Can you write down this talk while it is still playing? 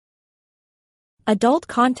Adult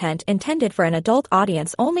content intended for an adult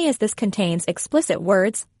audience only, as this contains explicit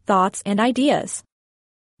words, thoughts, and ideas.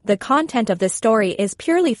 The content of this story is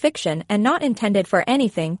purely fiction and not intended for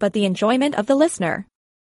anything but the enjoyment of the listener.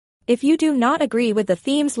 If you do not agree with the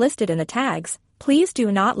themes listed in the tags, please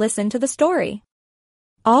do not listen to the story.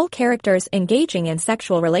 All characters engaging in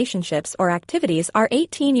sexual relationships or activities are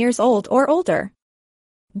 18 years old or older.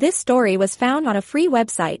 This story was found on a free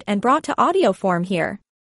website and brought to audio form here.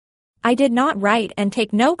 I did not write and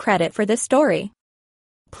take no credit for this story.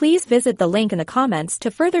 Please visit the link in the comments to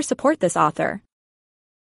further support this author.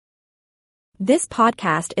 This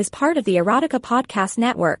podcast is part of the Erotica Podcast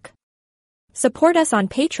Network. Support us on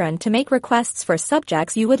Patreon to make requests for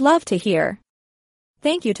subjects you would love to hear.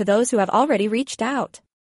 Thank you to those who have already reached out.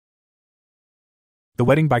 The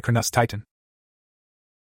Wedding by Cernus Titan.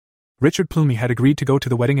 Richard Plumy had agreed to go to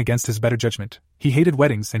the wedding against his better judgment. He hated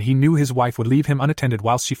weddings and he knew his wife would leave him unattended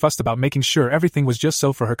whilst she fussed about making sure everything was just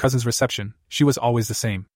so for her cousin's reception. She was always the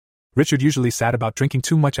same. Richard usually sat about drinking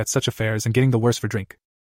too much at such affairs and getting the worse for drink.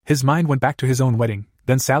 His mind went back to his own wedding.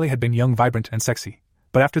 Then Sally had been young, vibrant, and sexy.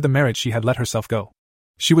 But after the marriage she had let herself go.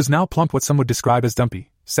 She was now plump, what some would describe as dumpy.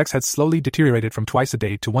 Sex had slowly deteriorated from twice a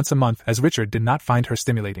day to once a month, as Richard did not find her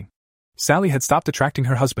stimulating. Sally had stopped attracting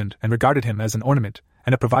her husband and regarded him as an ornament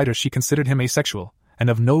and a provider. She considered him asexual and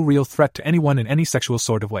of no real threat to anyone in any sexual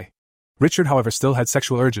sort of way. Richard, however, still had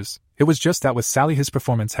sexual urges. It was just that with Sally his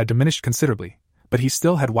performance had diminished considerably, but he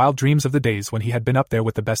still had wild dreams of the days when he had been up there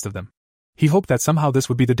with the best of them. He hoped that somehow this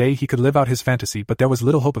would be the day he could live out his fantasy, but there was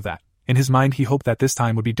little hope of that. In his mind he hoped that this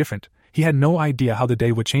time would be different. He had no idea how the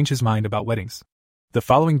day would change his mind about weddings. The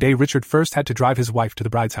following day Richard first had to drive his wife to the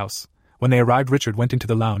bride's house. When they arrived, Richard went into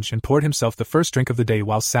the lounge and poured himself the first drink of the day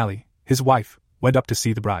while Sally, his wife, went up to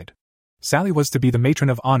see the bride. Sally was to be the matron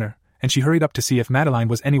of honor, and she hurried up to see if Madeline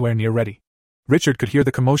was anywhere near ready. Richard could hear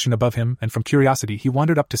the commotion above him, and from curiosity he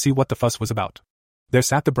wandered up to see what the fuss was about. There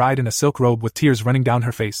sat the bride in a silk robe with tears running down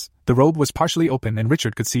her face. The robe was partially open and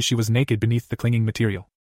Richard could see she was naked beneath the clinging material.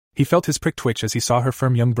 He felt his prick twitch as he saw her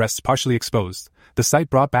firm young breasts partially exposed. The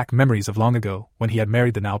sight brought back memories of long ago, when he had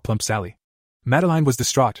married the now plump Sally. Madeline was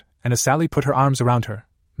distraught, and as Sally put her arms around her,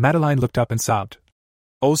 Madeline looked up and sobbed.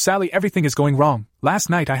 "Oh Sally, everything is going wrong. Last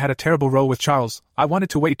night I had a terrible row with Charles. I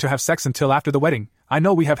wanted to wait to have sex until after the wedding. I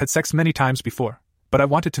know we have had sex many times before, but I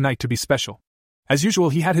wanted tonight to be special. As usual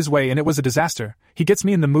he had his way and it was a disaster. He gets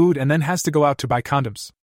me in the mood and then has to go out to buy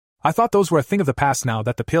condoms. I thought those were a thing of the past now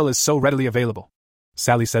that the pill is so readily available,"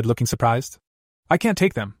 Sally said, looking surprised. "I can't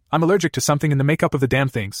take them. I'm allergic to something in the makeup of the damn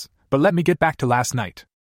things, but let me get back to last night.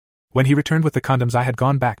 When he returned with the condoms I had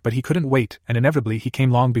gone back, but he couldn't wait, and inevitably he came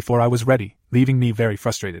long before I was ready, leaving me very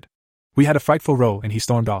frustrated. We had a frightful row and he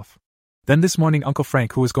stormed off. Then this morning Uncle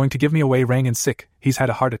Frank, who was going to give me away, rang in sick. He's had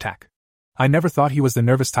a heart attack. I never thought he was the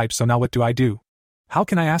nervous type, so now what do I do? How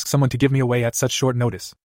can I ask someone to give me away at such short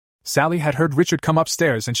notice?" Sally had heard Richard come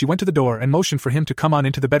upstairs and she went to the door and motioned for him to come on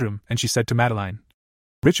into the bedroom, and she said to Madeline,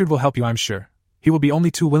 "Richard will help you, I'm sure. He will be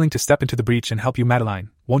only too willing to step into the breach and help you, Madeline,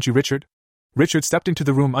 won't you, Richard?" Richard stepped into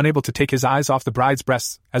the room, unable to take his eyes off the bride's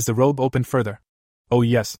breasts, as the robe opened further. "Oh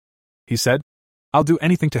yes," he said. "I'll do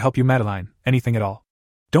anything to help you, Madeline, anything at all.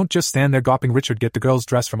 Don't just stand there gawping, Richard. Get the girl's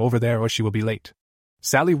dress from over there or she will be late."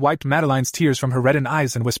 Sally wiped Madeline's tears from her reddened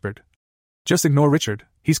eyes and whispered, "Just ignore Richard,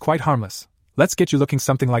 he's quite harmless. Let's get you looking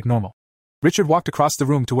something like normal." Richard walked across the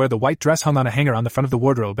room to where the white dress hung on a hanger on the front of the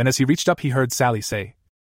wardrobe, and as he reached up he heard Sally say,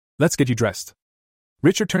 "Let's get you dressed."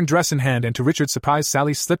 Richard turned, dress in hand, and to Richard's surprise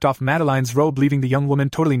Sally slipped off Madeline's robe, leaving the young woman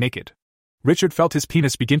totally naked. Richard felt his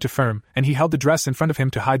penis begin to firm, and he held the dress in front of him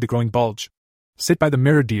to hide the growing bulge. "Sit by the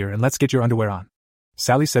mirror, dear, and let's get your underwear on,"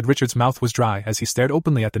 Sally said. Richard's mouth was dry as he stared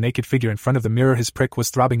openly at the naked figure in front of the mirror. His prick was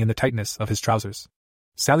throbbing in the tightness of his trousers.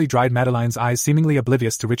 Sally dried Madeline's eyes, seemingly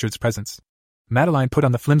oblivious to Richard's presence. Madeline put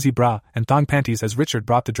on the flimsy bra and thong panties as Richard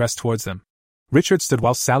brought the dress towards them. Richard stood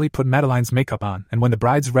while Sally put Madeline's makeup on, and when the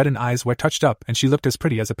bride's reddened eyes were touched up and she looked as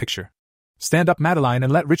pretty as a picture. "Stand up, Madeline,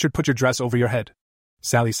 and let Richard put your dress over your head,"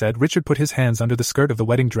 Sally said. Richard put his hands under the skirt of the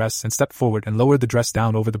wedding dress and stepped forward and lowered the dress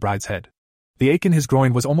down over the bride's head. The ache in his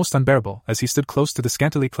groin was almost unbearable as he stood close to the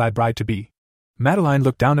scantily clad bride-to-be. Madeline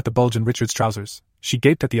looked down at the bulge in Richard's trousers. She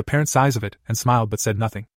gaped at the apparent size of it and smiled but said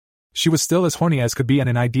nothing. She was still as horny as could be, and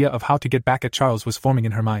an idea of how to get back at Charles was forming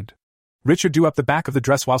in her mind. "Richard, do up the back of the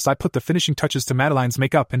dress whilst I put the finishing touches to Madeline's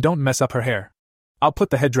makeup, and don't mess up her hair. I'll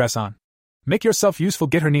put the headdress on. Make yourself useful,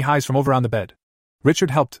 get her knee-highs from over on the bed."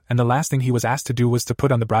 Richard helped, and the last thing he was asked to do was to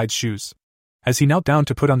put on the bride's shoes. As he knelt down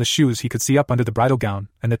to put on the shoes he could see up under the bridal gown,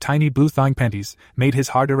 and the tiny blue thong panties made his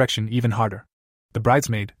hard erection even harder. The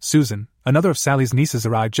bridesmaid, Susan, another of Sally's nieces,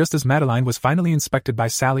 arrived just as Madeline was finally inspected by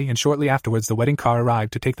Sally, and shortly afterwards the wedding car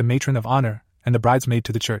arrived to take the matron of honor and the bridesmaid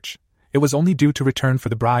to the church. It was only due to return for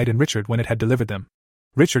the bride and Richard when it had delivered them.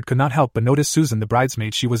 Richard could not help but notice Susan the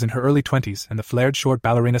bridesmaid. She was in her early 20s and the flared short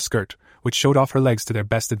ballerina skirt, which showed off her legs to their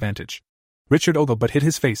best advantage. Richard ogled but hid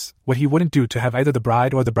his face, what he wouldn't do to have either the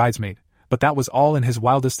bride or the bridesmaid, but that was all in his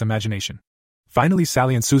wildest imagination. Finally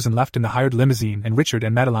Sally and Susan left in the hired limousine and Richard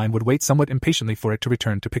and Madeline would wait somewhat impatiently for it to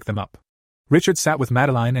return to pick them up. Richard sat with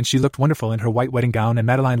Madeline and she looked wonderful in her white wedding gown and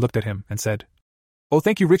Madeline looked at him and said, "Oh,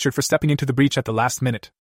 thank you Richard for stepping into the breach at the last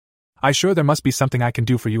minute. I'm sure there must be something I can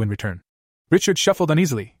do for you in return." Richard shuffled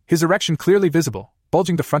uneasily, his erection clearly visible,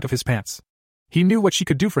 bulging the front of his pants. He knew what she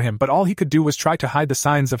could do for him but all he could do was try to hide the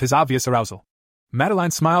signs of his obvious arousal.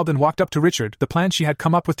 Madeline smiled and walked up to Richard. The plan she had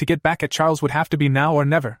come up with to get back at Charles would have to be now or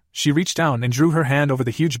never. She reached down and drew her hand over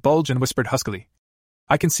the huge bulge and whispered huskily,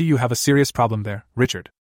 "I can see you have a serious problem there,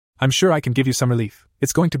 Richard. I'm sure I can give you some relief.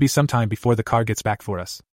 It's going to be some time before the car gets back for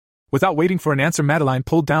us." Without waiting for an answer, Madeline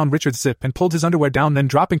pulled down Richard's zip and pulled his underwear down, then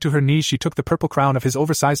dropping to her knees she took the purple crown of his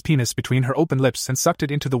oversized penis between her open lips and sucked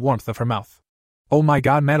it into the warmth of her mouth. "Oh my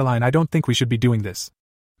God, Madeline, I don't think we should be doing this."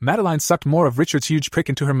 Madeline sucked more of Richard's huge prick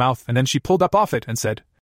into her mouth and then she pulled up off it and said,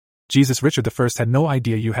 "Jesus, Richard I had no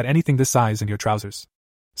idea you had anything this size in your trousers.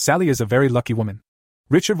 Sally is a very lucky woman."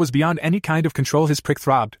 Richard was beyond any kind of control. His prick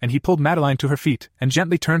throbbed and he pulled Madeline to her feet and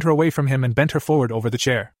gently turned her away from him and bent her forward over the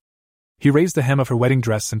chair. He raised the hem of her wedding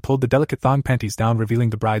dress and pulled the delicate thong panties down, revealing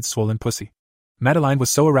the bride's swollen pussy. Madeline was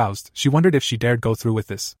so aroused, she wondered if she dared go through with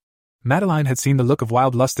this. Madeline had seen the look of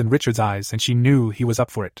wild lust in Richard's eyes and she knew he was up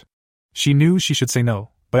for it. She knew she should say no,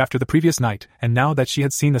 but after the previous night, and now that she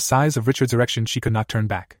had seen the size of Richard's erection, she could not turn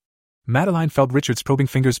back. Madeline felt Richard's probing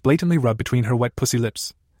fingers blatantly rub between her wet pussy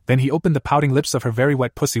lips. Then he opened the pouting lips of her very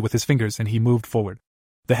wet pussy with his fingers and he moved forward.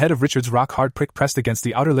 The head of Richard's rock-hard prick pressed against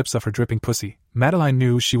the outer lips of her dripping pussy. Madeline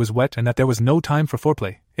knew she was wet and that there was no time for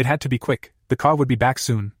foreplay. It had to be quick. The car would be back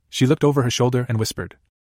soon. She looked over her shoulder and whispered,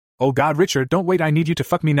 "Oh God, Richard, don't wait, I need you to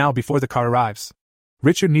fuck me now before the car arrives."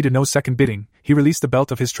 Richard needed no second bidding. He released the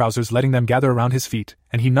belt of his trousers, letting them gather around his feet,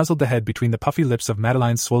 and he nuzzled the head between the puffy lips of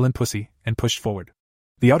Madeline's swollen pussy, and pushed forward.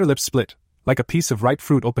 The outer lips split, like a piece of ripe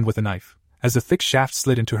fruit opened with a knife, as the thick shaft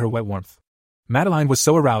slid into her wet warmth. Madeline was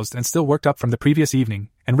so aroused and still worked up from the previous evening,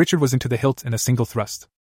 and Richard was into the hilt in a single thrust.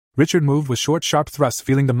 Richard moved with short, sharp thrusts,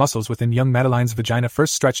 feeling the muscles within young Madeline's vagina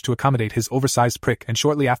first stretch to accommodate his oversized prick, and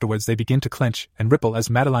shortly afterwards they began to clench and ripple as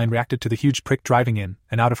Madeline reacted to the huge prick driving in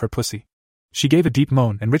and out of her pussy. She gave a deep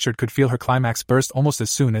moan and Richard could feel her climax burst almost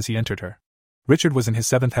as soon as he entered her. Richard was in his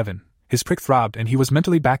seventh heaven. His prick throbbed and he was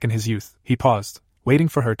mentally back in his youth. He paused, waiting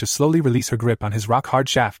for her to slowly release her grip on his rock-hard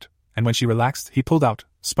shaft, and when she relaxed, he pulled out,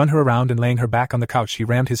 spun her around, and laying her back on the couch he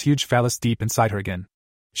rammed his huge phallus deep inside her again.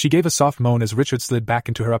 She gave a soft moan as Richard slid back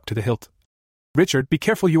into her up to the hilt. "Richard, be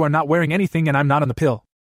careful, you are not wearing anything and I'm not on the pill."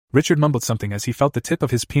 Richard mumbled something as he felt the tip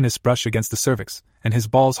of his penis brush against the cervix, and his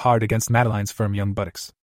balls hard against Madeline's firm young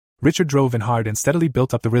buttocks. Richard drove in hard and steadily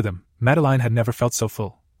built up the rhythm. Madeline had never felt so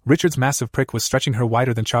full. Richard's massive prick was stretching her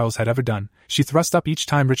wider than Charles had ever done. She thrust up each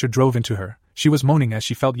time Richard drove into her. She was moaning as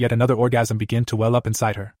she felt yet another orgasm begin to well up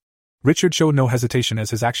inside her. Richard showed no hesitation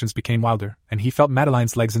as his actions became wilder, and he felt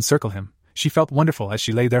Madeline's legs encircle him. She felt wonderful as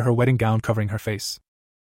she lay there, her wedding gown covering her face.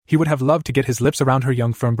 He would have loved to get his lips around her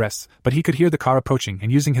young firm breasts, but he could hear the car approaching,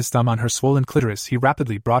 and using his thumb on her swollen clitoris he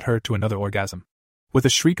rapidly brought her to another orgasm. With a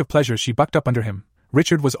shriek of pleasure she bucked up under him.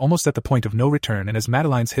 Richard was almost at the point of no return, and as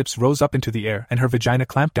Madeline's hips rose up into the air and her vagina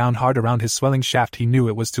clamped down hard around his swelling shaft, he knew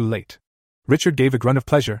it was too late. Richard gave a grunt of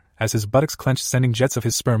pleasure as his buttocks clenched, sending jets of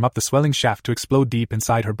his sperm up the swelling shaft to explode deep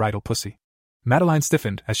inside her bridal pussy. Madeline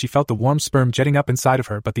stiffened as she felt the warm sperm jetting up inside of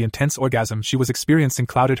her, but the intense orgasm she was experiencing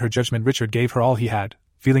clouded her judgment. Richard gave her all he had,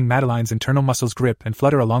 feeling Madeline's internal muscles grip and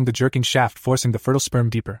flutter along the jerking shaft, forcing the fertile sperm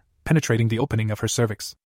deeper, penetrating the opening of her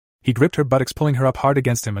cervix. He gripped her buttocks, pulling her up hard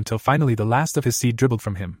against him until finally the last of his seed dribbled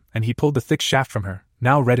from him, and he pulled the thick shaft from her,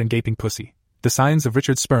 now red and gaping pussy, the signs of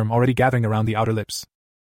Richard's sperm already gathering around the outer lips.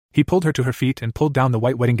 He pulled her to her feet and pulled down the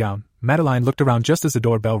white wedding gown. Madeline looked around just as the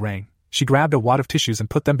doorbell rang. She grabbed a wad of tissues and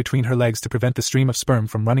put them between her legs to prevent the stream of sperm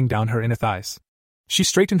from running down her inner thighs. She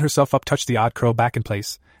straightened herself up, touched the odd curl back in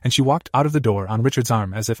place, and she walked out of the door on Richard's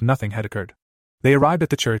arm as if nothing had occurred. They arrived at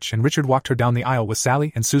the church and Richard walked her down the aisle with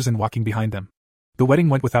Sally and Susan walking behind them. The wedding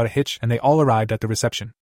went without a hitch and they all arrived at the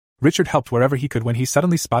reception. Richard helped wherever he could when he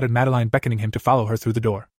suddenly spotted Madeline beckoning him to follow her through the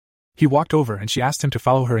door. He walked over and she asked him to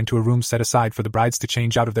follow her into a room set aside for the brides to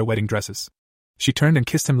change out of their wedding dresses. She turned and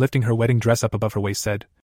kissed him, lifting her wedding dress up above her waist, said,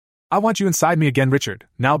 "I want you inside me again, Richard,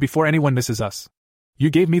 now before anyone misses us. You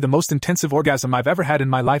gave me the most intensive orgasm I've ever had in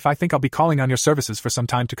my life. I think I'll be calling on your services for some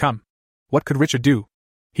time to come." What could Richard do?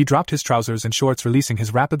 He dropped his trousers and shorts, releasing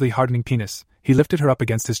his rapidly hardening penis. He lifted her up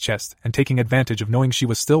against his chest, and taking advantage of knowing she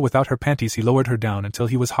was still without her panties, he lowered her down until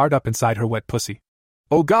he was hard up inside her wet pussy.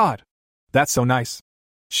 "Oh God! That's so nice!"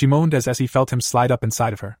 she moaned as he felt him slide up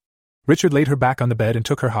inside of her. Richard laid her back on the bed and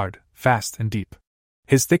took her hard, fast and deep.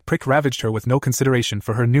 His thick prick ravaged her with no consideration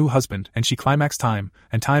for her new husband, and she climaxed time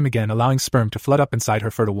and time again, allowing sperm to flood up inside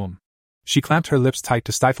her fertile womb. She clamped her lips tight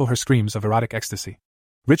to stifle her screams of erotic ecstasy.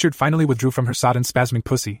 Richard finally withdrew from her sodden, spasming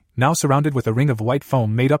pussy, now surrounded with a ring of white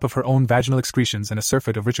foam made up of her own vaginal excretions and a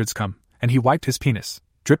surfeit of Richard's cum, and he wiped his penis,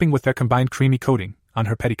 dripping with their combined creamy coating, on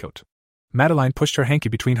her petticoat. Madeline pushed her hanky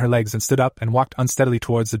between her legs and stood up and walked unsteadily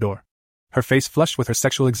towards the door. Her face flushed with her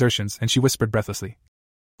sexual exertions, and she whispered breathlessly,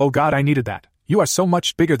 "Oh God, I needed that. You are so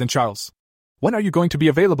much bigger than Charles. When are you going to be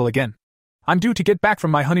available again? I'm due to get back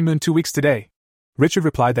from my honeymoon 2 weeks today." Richard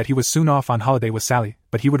replied that he was soon off on holiday with Sally,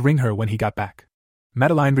 but he would ring her when he got back.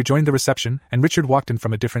 Madeline rejoined the reception, and Richard walked in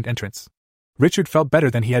from a different entrance. Richard felt better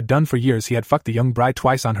than he had done for years. He had fucked the young bride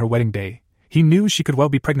twice on her wedding day. He knew she could well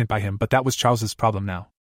be pregnant by him, but that was Charles's problem now.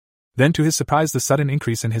 Then to his surprise, the sudden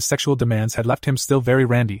increase in his sexual demands had left him still very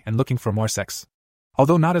randy and looking for more sex.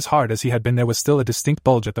 Although not as hard as he had been, there was still a distinct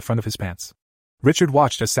bulge at the front of his pants. Richard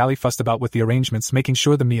watched as Sally fussed about with the arrangements, making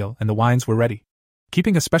sure the meal and the wines were ready,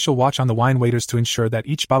 keeping a special watch on the wine waiters to ensure that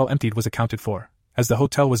each bottle emptied was accounted for, as the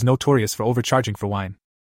hotel was notorious for overcharging for wine.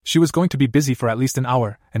 She was going to be busy for at least an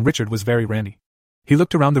hour, and Richard was very randy. He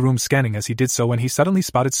looked around the room, scanning as he did so, when he suddenly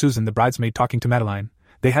spotted Susan, the bridesmaid, talking to Madeline.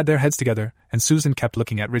 They had their heads together, and Susan kept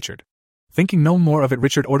looking at Richard. Thinking no more of it,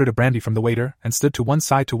 Richard ordered a brandy from the waiter and stood to one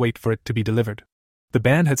side to wait for it to be delivered. The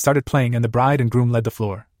band had started playing and the bride and groom led the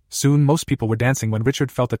floor. Soon most people were dancing when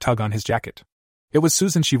Richard felt a tug on his jacket. It was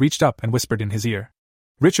Susan. She reached up and whispered in his ear,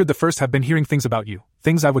 "Richard, the first have been hearing things about you,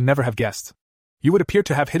 things I would never have guessed. You would appear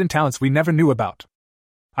to have hidden talents we never knew about.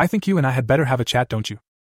 I think you and I had better have a chat, don't you?"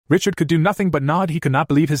 Richard could do nothing but nod. He could not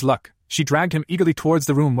believe his luck. She dragged him eagerly towards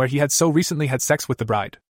the room where he had so recently had sex with the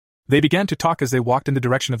bride. They began to talk as they walked in the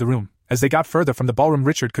direction of the room. As they got further from the ballroom,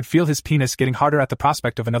 Richard could feel his penis getting harder at the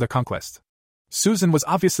prospect of another conquest. Susan was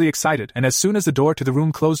obviously excited, and as soon as the door to the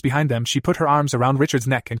room closed behind them, she put her arms around Richard's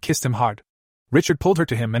neck and kissed him hard. Richard pulled her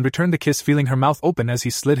to him and returned the kiss, feeling her mouth open as he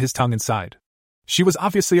slid his tongue inside. She was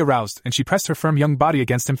obviously aroused, and she pressed her firm young body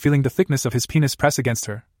against him, feeling the thickness of his penis press against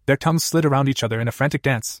her. Their tongues slid around each other in a frantic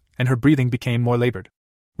dance, and her breathing became more labored.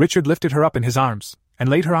 Richard lifted her up in his arms, and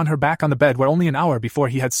laid her on her back on the bed where only an hour before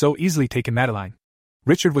he had so easily taken Madeline.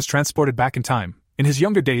 Richard was transported back in time. In his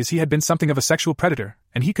younger days he had been something of a sexual predator,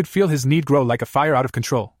 and he could feel his need grow like a fire out of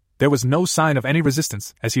control. There was no sign of any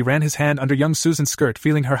resistance as he ran his hand under young Susan's skirt,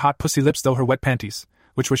 feeling her hot pussy lips through her wet panties,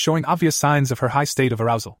 which were showing obvious signs of her high state of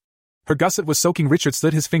arousal. Her gusset was soaking. Richard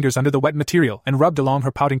slid his fingers under the wet material and rubbed along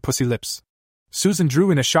her pouting pussy lips. Susan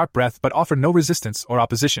drew in a sharp breath but offered no resistance or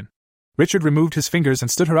opposition. Richard removed his fingers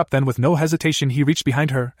and stood her up. Then with no hesitation he reached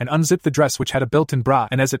behind her and unzipped the dress, which had a built-in bra,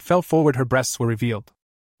 and as it fell forward her breasts were revealed.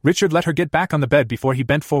 Richard let her get back on the bed before he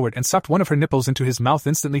bent forward and sucked one of her nipples into his mouth,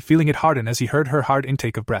 instantly feeling it harden as he heard her hard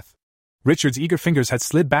intake of breath. Richard's eager fingers had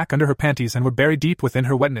slid back under her panties and were buried deep within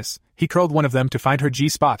her wetness. He curled one of them to find her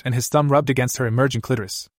G-spot, and his thumb rubbed against her emerging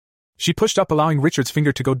clitoris. She pushed up, allowing Richard's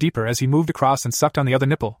finger to go deeper as he moved across and sucked on the other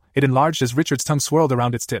nipple. It enlarged as Richard's tongue swirled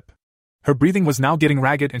around its tip. Her breathing was now getting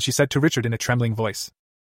ragged, and she said to Richard in a trembling voice,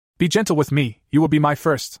 "Be gentle with me, you will be my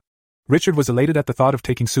first." Richard was elated at the thought of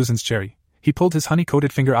taking Susan's cherry. He pulled his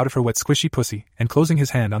honey-coated finger out of her wet squishy pussy, and closing his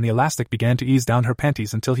hand on the elastic began to ease down her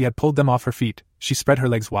panties until he had pulled them off her feet. She spread her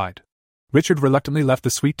legs wide. Richard reluctantly left the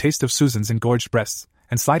sweet taste of Susan's engorged breasts,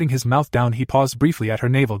 and sliding his mouth down he paused briefly at her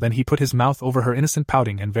navel. Then he put his mouth over her innocent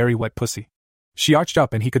pouting and very wet pussy. She arched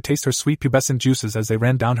up and he could taste her sweet pubescent juices as they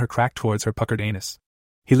ran down her crack towards her puckered anus.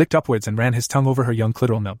 He licked upwards and ran his tongue over her young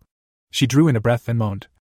clitoral nub. She drew in a breath and moaned,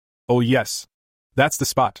 "Oh yes. That's the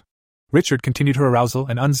spot." Richard continued her arousal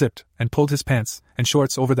and unzipped and pulled his pants and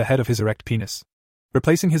shorts over the head of his erect penis.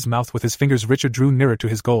 Replacing his mouth with his fingers, Richard drew nearer to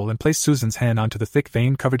his goal and placed Susan's hand onto the thick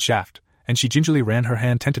vein-covered shaft, and she gingerly ran her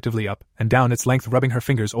hand tentatively up and down its length, rubbing her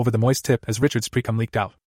fingers over the moist tip as Richard's precum leaked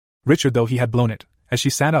out. Richard, though he had blown it, as she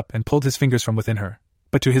sat up and pulled his fingers from within her,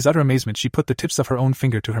 but to his utter amazement she put the tips of her own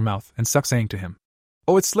finger to her mouth and sucked, saying to him,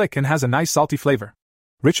 "Oh, it's slick and has a nice salty flavor."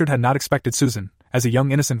 Richard had not expected Susan, as a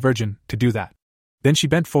young innocent virgin, to do that. Then she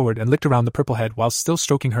bent forward and licked around the purple head while still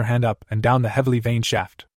stroking her hand up and down the heavily veined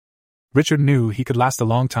shaft. Richard knew he could last a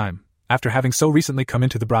long time, after having so recently come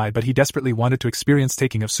into the bride, but he desperately wanted to experience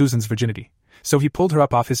taking of Susan's virginity, so he pulled her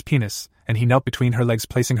up off his penis, and he knelt between her legs,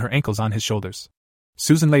 placing her ankles on his shoulders.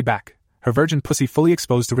 Susan lay back, her virgin pussy fully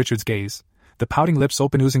exposed to Richard's gaze, the pouting lips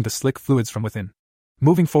open, oozing the slick fluids from within.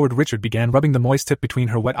 Moving forward, Richard began rubbing the moist tip between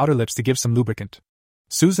her wet outer lips to give some lubricant.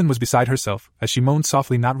 Susan was beside herself, as she moaned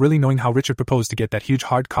softly, not really knowing how Richard proposed to get that huge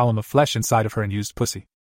hard column of flesh inside of her and used pussy.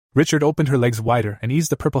 Richard opened her legs wider and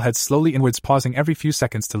eased the purple head slowly inwards, pausing every few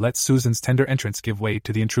seconds to let Susan's tender entrance give way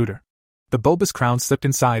to the intruder. The bulbous crown slipped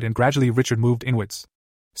inside and gradually Richard moved inwards.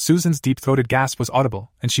 Susan's deep-throated gasp was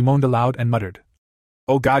audible, and she moaned aloud and muttered,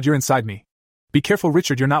 "Oh God, you're inside me. Be careful,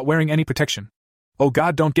 Richard, you're not wearing any protection. Oh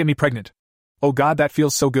God, don't get me pregnant. Oh God, that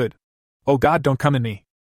feels so good. Oh God, don't come in me.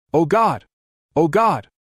 Oh God! Oh God!"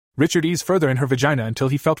 Richard eased further in her vagina until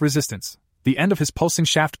he felt resistance. The end of his pulsing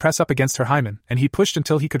shaft press up against her hymen, and he pushed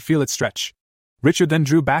until he could feel it stretch. Richard then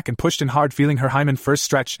drew back and pushed in hard, feeling her hymen first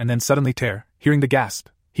stretch and then suddenly tear. Hearing the gasp,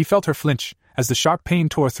 he felt her flinch, as the sharp pain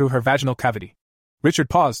tore through her vaginal cavity. Richard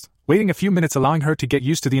paused, waiting a few minutes, allowing her to get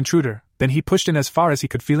used to the intruder, then he pushed in as far as he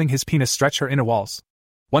could, feeling his penis stretch her inner walls.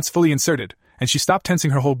 Once fully inserted, and she stopped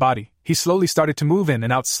tensing her whole body, he slowly started to move in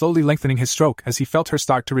and out, slowly lengthening his stroke as he felt her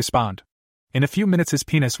start to respond. In a few minutes his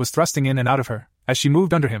penis was thrusting in and out of her, as she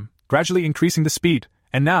moved under him, gradually increasing the speed,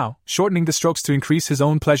 and now, shortening the strokes to increase his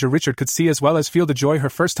own pleasure. Richard could see as well as feel the joy her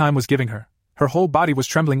first time was giving her. Her whole body was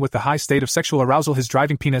trembling with the high state of sexual arousal his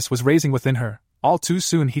driving penis was raising within her. All too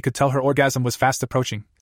soon he could tell her orgasm was fast approaching.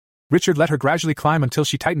 Richard let her gradually climb until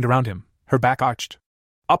she tightened around him, her back arched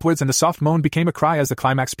upwards, and the soft moan became a cry as the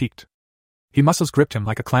climax peaked. His muscles gripped him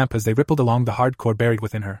like a clamp as they rippled along the hard core buried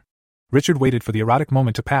within her. Richard waited for the erotic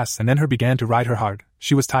moment to pass and then her began to ride her hard.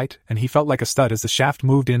 She was tight, and he felt like a stud as the shaft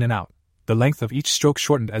moved in and out. The length of each stroke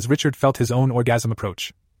shortened as Richard felt his own orgasm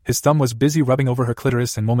approach. His thumb was busy rubbing over her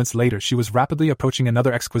clitoris, and moments later she was rapidly approaching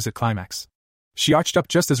another exquisite climax. She arched up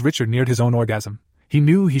just as Richard neared his own orgasm. He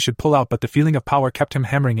knew he should pull out, but the feeling of power kept him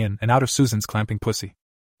hammering in and out of Susan's clamping pussy.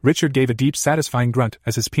 Richard gave a deep, satisfying grunt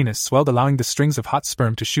as his penis swelled, allowing the strings of hot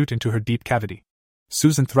sperm to shoot into her deep cavity.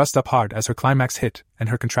 Susan thrust up hard as her climax hit, and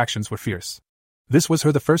her contractions were fierce. This was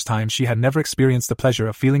the first time she had never experienced the pleasure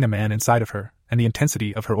of feeling a man inside of her, and the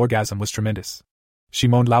intensity of her orgasm was tremendous. She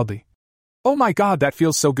moaned loudly, "Oh my God, that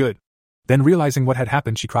feels so good!" Then realizing what had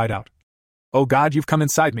happened, she cried out, "Oh God, you've come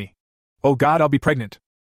inside me! Oh God, I'll be pregnant!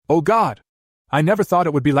 Oh God! I never thought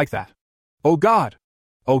it would be like that! Oh God!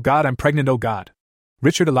 Oh God, I'm pregnant, oh God!"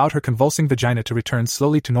 Richard allowed her convulsing vagina to return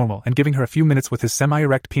slowly to normal, and giving her a few minutes with his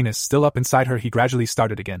semi-erect penis still up inside her, he gradually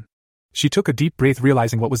started again. She took a deep breath,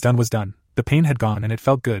 realizing what was done. The pain had gone and it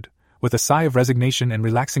felt good. With a sigh of resignation and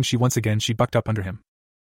relaxing, she bucked up under him.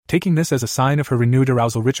 Taking this as a sign of her renewed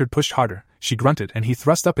arousal, Richard pushed harder. She grunted and he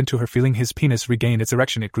thrust up into her, feeling his penis regain its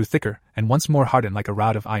erection. It grew thicker and once more hardened like a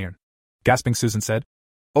rod of iron. Gasping, Susan said,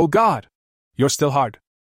 "Oh God! You're still hard.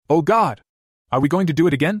 Oh God! Are we going to do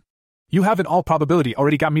it again? You have in all probability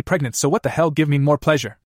already got me pregnant, so what the hell, give me more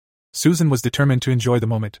pleasure." Susan was determined to enjoy the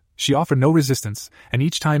moment. She offered no resistance, and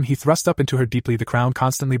each time he thrust up into her deeply, the crown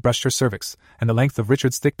constantly brushed her cervix, and the length of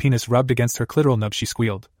Richard's thick penis rubbed against her clitoral nub. She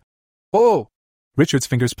squealed, "Oh!" Richard's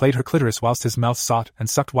fingers played her clitoris whilst his mouth sought and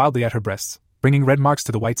sucked wildly at her breasts, bringing red marks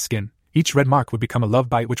to the white skin. Each red mark would become a love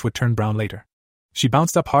bite which would turn brown later. She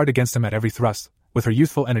bounced up hard against him at every thrust, with her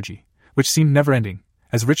youthful energy, which seemed never-ending,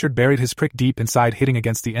 as Richard buried his prick deep inside, hitting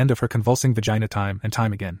against the end of her convulsing vagina time and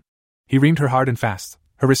time again. He reamed her hard and fast.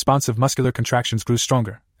 Her responsive muscular contractions grew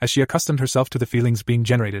stronger, as she accustomed herself to the feelings being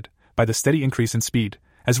generated by the steady increase in speed,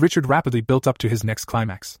 as Richard rapidly built up to his next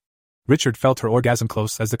climax. Richard felt her orgasm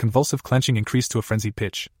close as the convulsive clenching increased to a frenzied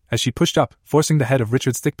pitch. As she pushed up, forcing the head of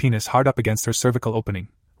Richard's thick penis hard up against her cervical opening,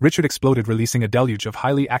 Richard exploded, releasing a deluge of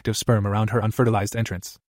highly active sperm around her unfertilized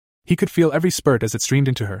entrance. He could feel every spurt as it streamed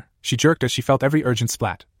into her. She jerked as she felt every urgent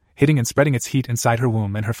splat, hitting and spreading its heat inside her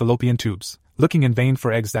womb and her fallopian tubes, looking in vain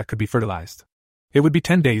for eggs that could be fertilized. It would be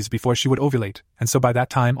 10 days before she would ovulate, and so by that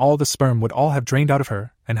time all the sperm would all have drained out of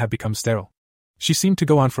her and have become sterile. She seemed to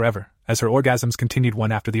go on forever, as her orgasms continued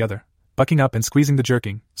one after the other, bucking up and squeezing the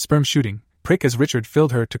jerking, sperm shooting, prick as Richard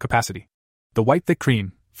filled her to capacity. The white thick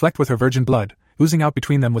cream, flecked with her virgin blood, oozing out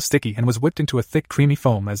between them was sticky and was whipped into a thick creamy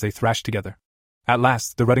foam as they thrashed together. At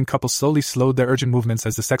last, the rutting couple slowly slowed their urgent movements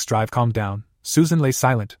as the sex drive calmed down. Susan lay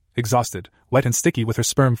silent, exhausted, wet and sticky, with her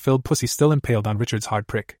sperm-filled pussy still impaled on Richard's hard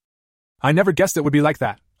prick. "I never guessed it would be like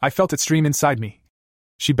that. I felt it stream inside me,"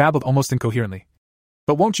 she babbled almost incoherently.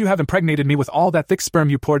 "But won't you have impregnated me with all that thick sperm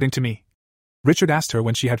you poured into me?" Richard asked her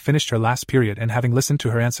when she had finished her last period, and having listened to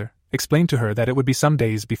her answer, explained to her that it would be some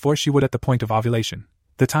days before she would at the point of ovulation,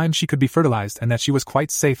 the time she could be fertilized, and that she was quite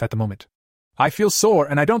safe at the moment. "I feel sore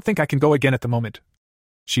and I don't think I can go again at the moment,"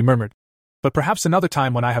 she murmured. "But perhaps another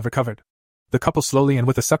time when I have recovered." The couple slowly and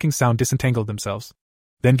with a sucking sound disentangled themselves.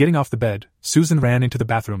 Then getting off the bed, Susan ran into the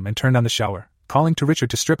bathroom and turned on the shower, calling to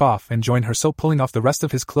Richard to strip off and join her, so pulling off the rest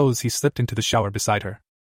of his clothes he slipped into the shower beside her.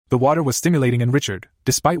 The water was stimulating, and Richard,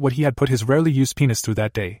 despite what he had put his rarely used penis through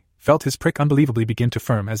that day, felt his prick unbelievably begin to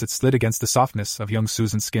firm as it slid against the softness of young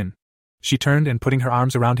Susan's skin. She turned and putting her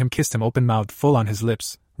arms around him kissed him open-mouthed full on his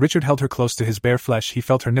lips. Richard held her close to his bare flesh. He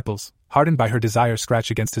felt her nipples, hardened by her desire,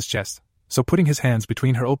 scratch against his chest. So putting his hands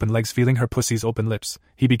between her open legs, feeling her pussy's open lips,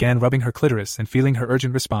 he began rubbing her clitoris, and feeling her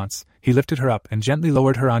urgent response, he lifted her up and gently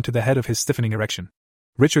lowered her onto the head of his stiffening erection.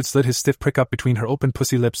 Richard slid his stiff prick up between her open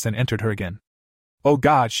pussy lips and entered her again. "Oh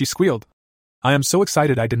God," she squealed. "I am so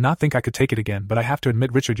excited. I did not think I could take it again, but I have to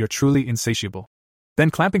admit, Richard, you're truly insatiable."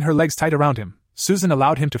 Then clamping her legs tight around him, Susan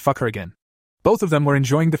allowed him to fuck her again. Both of them were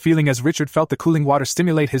enjoying the feeling as Richard felt the cooling water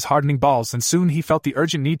stimulate his hardening balls, and soon he felt the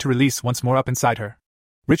urgent need to release once more up inside her.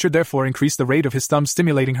 Richard therefore increased the rate of his thumb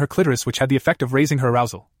stimulating her clitoris, which had the effect of raising her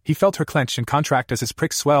arousal. He felt her clench and contract as his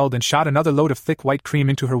prick swelled and shot another load of thick white cream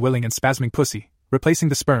into her willing and spasming pussy, replacing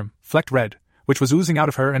the sperm, flecked red, which was oozing out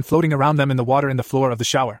of her and floating around them in the water in the floor of the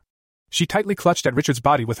shower. She tightly clutched at Richard's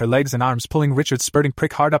body with her legs and arms, pulling Richard's spurting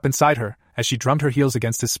prick hard up inside her as she drummed her heels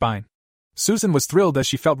against his spine. Susan was thrilled as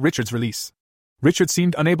she felt Richard's release. Richard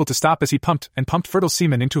seemed unable to stop as he pumped fertile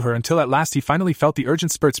semen into her until at last he finally felt the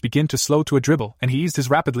urgent spurts begin to slow to a dribble, and he eased his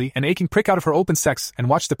rapidly and aching prick out of her open sex and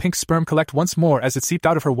watched the pink sperm collect once more as it seeped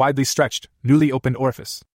out of her widely stretched, newly opened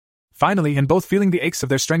orifice. Finally, and both feeling the aches of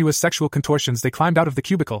their strenuous sexual contortions, they climbed out of the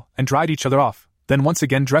cubicle and dried each other off. Then once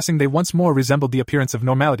again dressing, they once more resembled the appearance of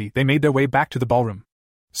normality. They made their way back to the ballroom.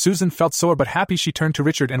 Susan felt sore but happy. She turned to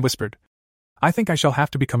Richard and whispered, "I think I shall have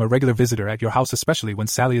to become a regular visitor at your house, especially when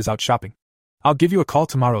Sally is out shopping. I'll give you a call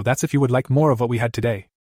tomorrow, that's if you would like more of what we had today."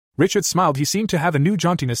 Richard smiled. He seemed to have a new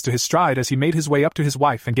jauntiness to his stride as he made his way up to his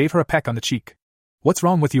wife and gave her a peck on the cheek. "What's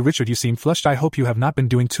wrong with you, Richard? You seem flushed. I hope you have not been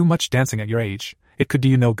doing too much dancing at your age. It could do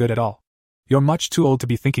you no good at all. You're much too old to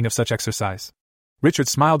be thinking of such exercise." Richard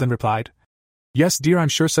smiled and replied, "Yes, dear, I'm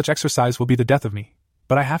sure such exercise will be the death of me.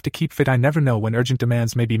 But I have to keep fit. I never know when urgent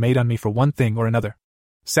demands may be made on me for one thing or another."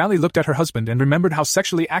 Sally looked at her husband and remembered how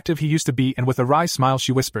sexually active he used to be, and with a wry smile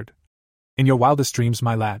she whispered, "In your wildest dreams,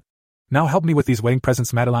 my lad. Now help me with these wedding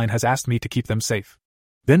presents. Madeline has asked me to keep them safe."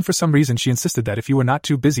 Then for some reason she insisted that if you were not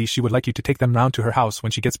too busy she would like you to take them round to her house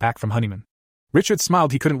when she gets back from honeymoon. Richard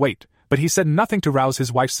smiled. He couldn't wait, but he said nothing to rouse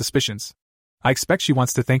his wife's suspicions. "I expect she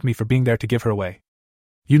wants to thank me for being there to give her away.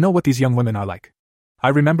 You know what these young women are like. I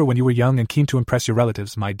remember when you were young and keen to impress your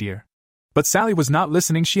relatives, my dear." But Sally was not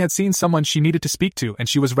listening. She had seen someone she needed to speak to, and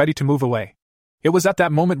she was ready to move away. It was at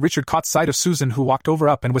that moment Richard caught sight of Susan, who walked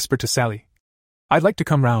up and whispered to Sally, "I'd like to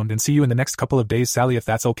come round and see you in the next couple of days, Sally, if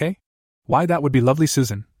that's okay?" "Why, that would be lovely,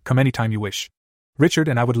 Susan. Come anytime you wish. Richard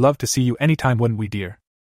and I would love to see you anytime, wouldn't we, dear?"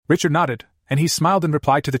 Richard nodded, and he smiled in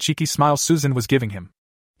reply to the cheeky smile Susan was giving him.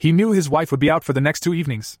 He knew his wife would be out for the next 2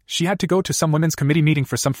 evenings. She had to go to some women's committee meeting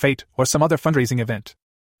for some fete or some other fundraising event.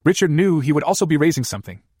 Richard knew he would also be raising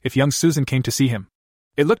something if young Susan came to see him.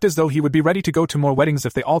 It looked as though he would be ready to go to more weddings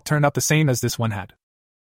if they all turned out the same as this one had.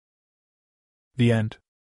 The end.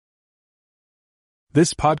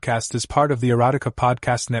 This podcast is part of the Erotica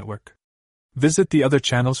Podcast Network. Visit the other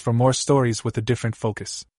channels for more stories with a different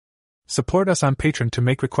focus. Support us on Patreon to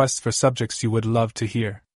make requests for subjects you would love to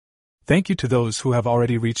hear. Thank you to those who have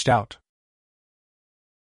already reached out.